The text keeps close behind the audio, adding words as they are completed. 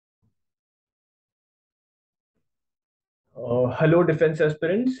Hello, defense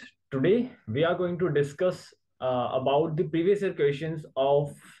aspirants. Today we are going to discuss about the previous year questions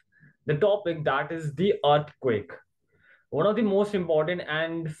of the topic that is the earthquake. One of the most important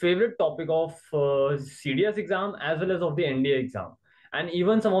and favorite topic of CDS exam as well as of the NDA exam, and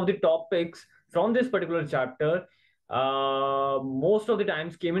even some of the topics from this particular chapter. Most of the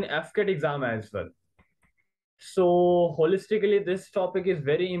times came in AFCAT exam as well. So holistically, this topic is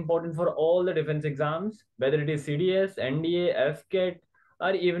very important for all the defense exams, whether it is CDS, NDA, FCAT,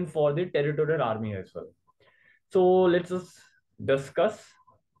 or even for the territorial army as well. So let's just discuss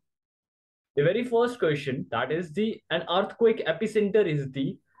the very first question. That is the an earthquake epicenter is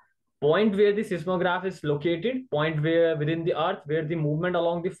the point where the seismograph is located, point where within the earth where the movement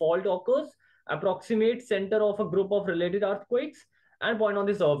along the fault occurs, approximate center of a group of related earthquakes, and point on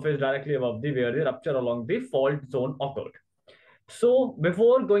the surface directly above the where the rupture along the fault zone occurred. So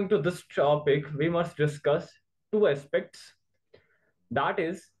before going to this topic, we must discuss two aspects. That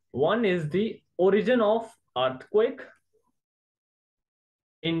is, one is the origin of earthquake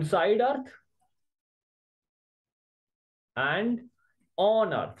inside earth and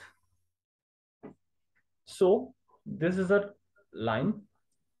on earth. So this is a line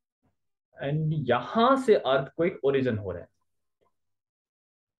and यहां से earthquake origin हो रहा है.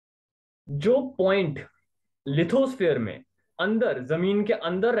 जो point lithosphere में अंदर जमीन के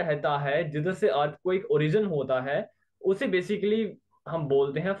अंदर रहता है जिधर से अर्थक्वेक ओरिजिन होता है उसे बेसिकली हम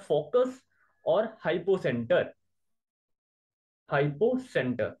बोलते हैं फोकस और हाइपोसेंटर.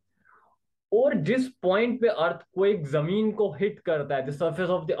 हाइपोसेंटर. और जिस पॉइंट पे अर्थक्वेक जमीन को हिट करता है, जो सरफेस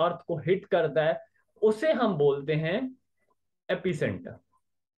ऑफ द अर्थ को हिट करता है, उसे हम बोलते हैं epicentre.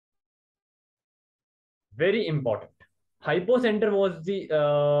 Very important. Hypocenter was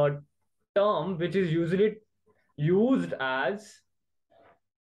the term which is usually used as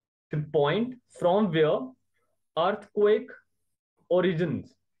the point from where earthquake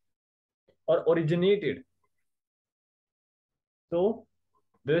origins or originated. So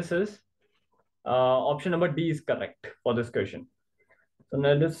this is option number D is correct for this question. So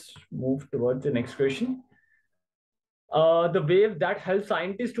now let's move towards the next question. The wave that helps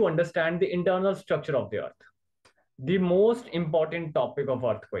scientists to understand the internal structure of the earth. The most important topic of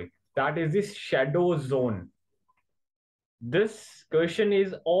earthquake, that is the shadow zone. This question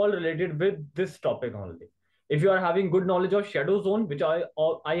is all related with this topic only. If you are having good knowledge of shadow zone, which I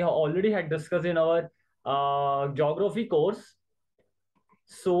already had discussed in our geography course,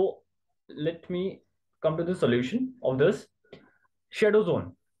 so let me come to the solution of this. Shadow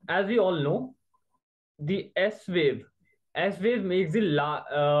zone, as we all know, the S wave makes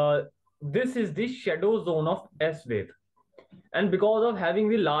the this is the shadow zone of S wave, and because of having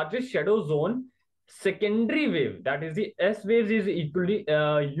the largest shadow zone, secondary wave, that is the S waves, is equally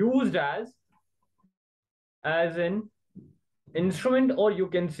used as an instrument, or you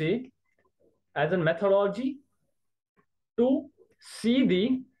can say as a methodology to see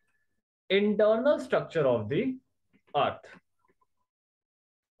the internal structure of the earth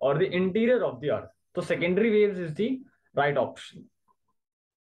or the interior of the earth. So secondary waves is the right option.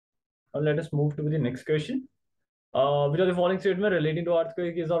 Now let us move to the next question. Which of the following statement relating to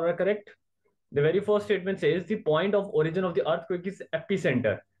earthquake is all correct? The very first statement says the point of origin of the earthquake is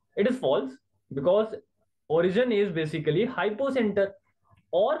epicenter. It is false, because origin is basically hypocenter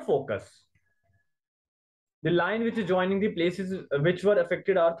or focus. The line which is joining the places which were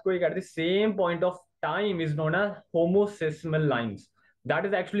affected earthquake at the same point of time is known as homosismal lines. That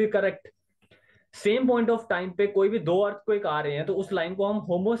is actually correct. Same point of time पे कोई भी दो earthquake आ रहे हैं तो उस line को हम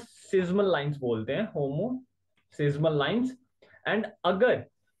होमोसिज्मल लाइंस बोलते हैं, होमोसिज्मल लाइंस. एंड अगर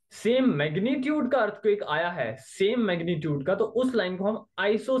सेम मैग्नीट्यूड का अर्थक्वेक आया है, सेम मैग्नीट्यूड का, तो उस लाइन को हम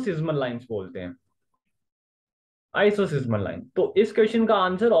आइसोसिज्मल लाइंस बोलते हैं, आइसोसिज्मल लाइन. तो इस क्वेश्चन का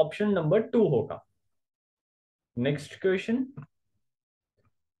आंसर ऑप्शन नंबर 2 होगा. नेक्स्ट क्वेश्चन,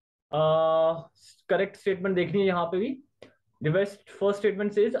 करेक्ट स्टेटमेंट देखनी है यहां पे भी. The first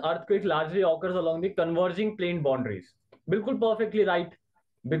statement says earthquake largely occurs along the converging plane boundaries. बिल्कुल perfectly right,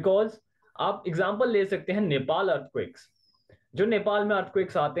 because आप एग्जाम्पल ले सकते हैं नेपाल अर्थक्वेक्स. जो नेपाल में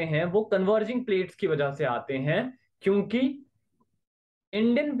अर्थक्वेक्स आते हैं वो कन्वर्जिंग प्लेट्स की वजह से आते हैं, क्योंकि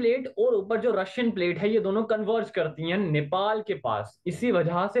इंडियन प्लेट और ऊपर जो रशियन प्लेट है ये दोनों कन्वर्ज करती हैं नेपाल के पास, इसी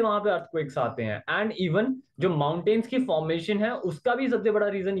वजह से वहां पे अर्थक्वेक्स आते हैं. एंड इवन जो माउंटेन्स की फॉर्मेशन है उसका भी सबसे बड़ा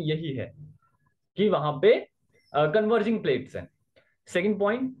रीजन यही है कि वहां पे converging plates हैं. Second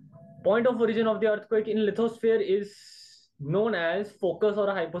point of origin of the earthquake in lithosphere is known as focus or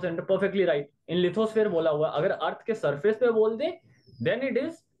hypocenter. Perfectly right. In lithosphere बोला हुआ, अगर अर्थ के सरफेस पे बोल दे then it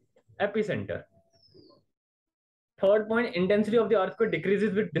is epicenter. Third point, intensity of the earthquake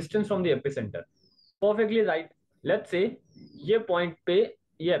decreases with distance from the epicenter. Perfectly right. Let's say ये point पे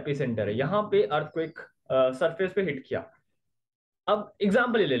ये epicentre है, यहाँ पे अर्थक्वेक सरफेस पे हिट किया। अब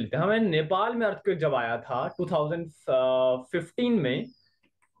एग्जांपल ले लेते हैं, हमें नेपाल में अर्थक्वेक जब आया था 2015 में,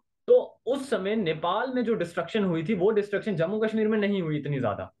 तो उस समय नेपाल में जो डिस्ट्रक्शन हुई थी वो डिस्ट्रक्शन जम्मू कश्मीर में नहीं हुई इतनी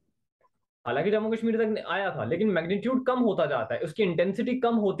ज्यादा। हालांकि जम्मू कश्मीर तक आया था, लेकिन मैग्नीट्यूड कम होता जाता है, उसकी इंटेंसिटी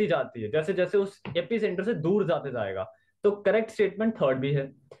कम होती जाती है जैसे जैसे उस एपी सेंटर से दूर जाते जाएगा। तो करेक्ट स्टेटमेंट थर्ड भी है।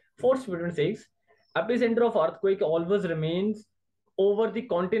 Fourth statement says AP centre of earthquake always remains over the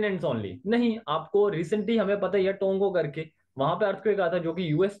continents only. नहीं, आपको रिसेंटली हमें पता ही है टोंगो करके, वहां पे अर्थक्वेक आया था जो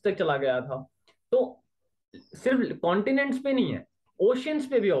कि यूएस तक चला गया था। तो सिर्फ कॉन्टिनेंट्स पे नहीं है, ओशियंस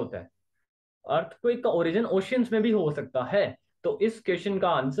पे भी होता है। अर्थक्वेक का ओरिजिन ओशियंस में भी हो सकता है। तो इस क्वेश्चन का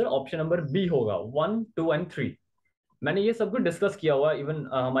आंसर ऑप्शन नंबर बी होगा, 1, 2 एंड 3। मैंने ये सब कुछ डिस्कस किया हुआ इवन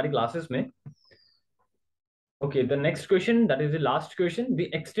हमारी क्लासेस में। Okay, the next question, that is the last question. The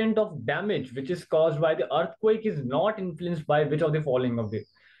extent of damage which is caused by the earthquake is not influenced by which of the following of the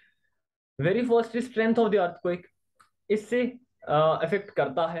very first is strength of the earthquake. इससे affect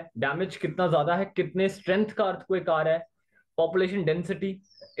करता है damage कितना ज्यादा है, कितने strength का earthquake आ रहा है, population density,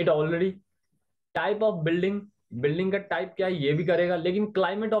 it already, type of building, building का टाइप क्या है ये भी करेगा, लेकिन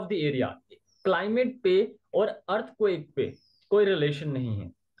climate of the area, climate पे और अर्थक्वेक पे कोई रिलेशन नहीं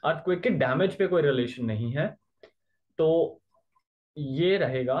है, अर्थक्वेक के डैमेज पे कोई रिलेशन नहीं है। तो ये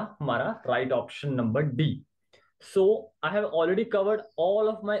रहेगा हमारा right option number D. So I have already covered all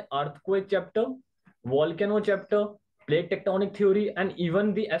of my earthquake chapter, volcano chapter, plate tectonic theory and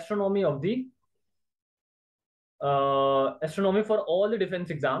even the astronomy of the astronomy for all the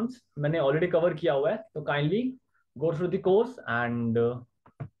defence exams मैंने already cover किया हुआ है। तो kindly go through the course and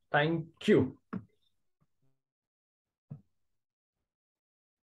thank you.